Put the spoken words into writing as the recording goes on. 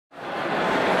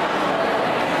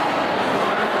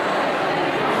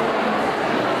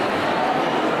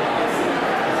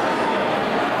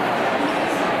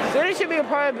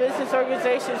try business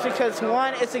organizations because,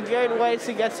 one, it's a great way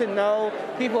to get to know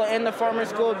people in the farmer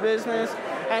school of business,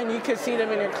 and you can see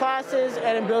them in your classes,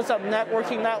 and it builds up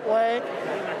networking that way.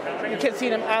 You can see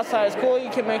them outside of school. You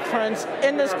can make friends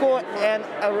in the school and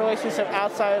a relationship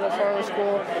outside of the farmer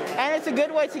school. And it's a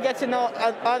good way to get to know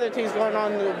other things going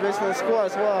on in the business school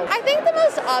as well. I think the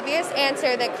most obvious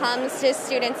answer that comes to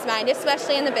students' mind,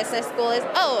 especially in the business school, is,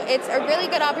 oh, it's a really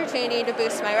good opportunity to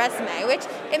boost my resume, which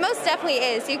it most definitely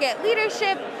is. You get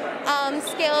leadership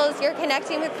skills, you're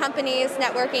connecting with companies,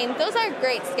 networking. Those are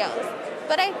great skills.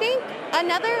 But I think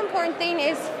another important thing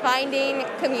is finding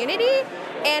community.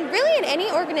 And really in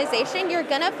any organization, you're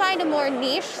going to find a more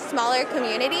niche, smaller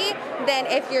community than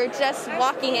if you're just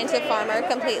walking into Farmer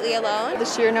completely alone. The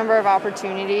sheer number of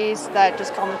opportunities that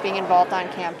just come with being involved on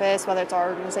campus, whether it's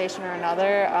our organization or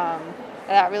another,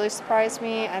 that really surprised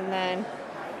me. And then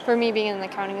for me being in the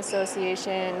accounting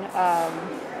association,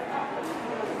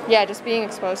 just being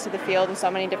exposed to the field and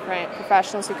so many different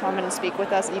professionals who come in and speak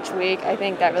with us each week, I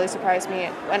think that really surprised me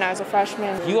when I was a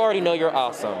freshman. You already know you're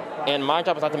awesome, and my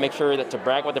job is not to make sure that to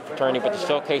brag with the fraternity, but to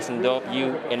showcase and develop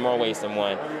you in more ways than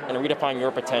one, and redefine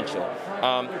your potential.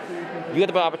 You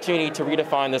have the opportunity to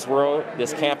redefine this world,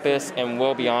 this campus, and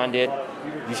well beyond it.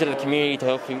 You should have the community to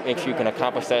help you make sure you can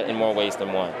accomplish that in more ways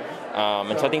than one.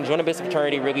 And so I think joining a business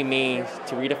fraternity really means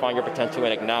to redefine your potential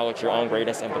and acknowledge your own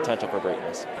greatness and potential for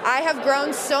greatness. I have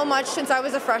grown so much since I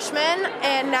was a freshman,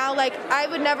 and now I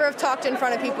would never have talked in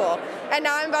front of people. And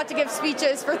now I'm about to give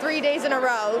speeches for 3 days in a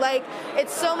row.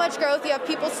 It's so much growth. You have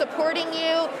people supporting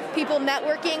you, people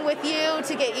networking with you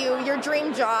to get you your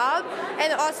dream job.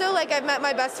 And also, I've met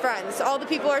my best friends. All the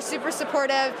people are super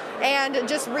supportive and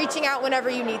just reaching out whenever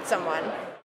you need someone.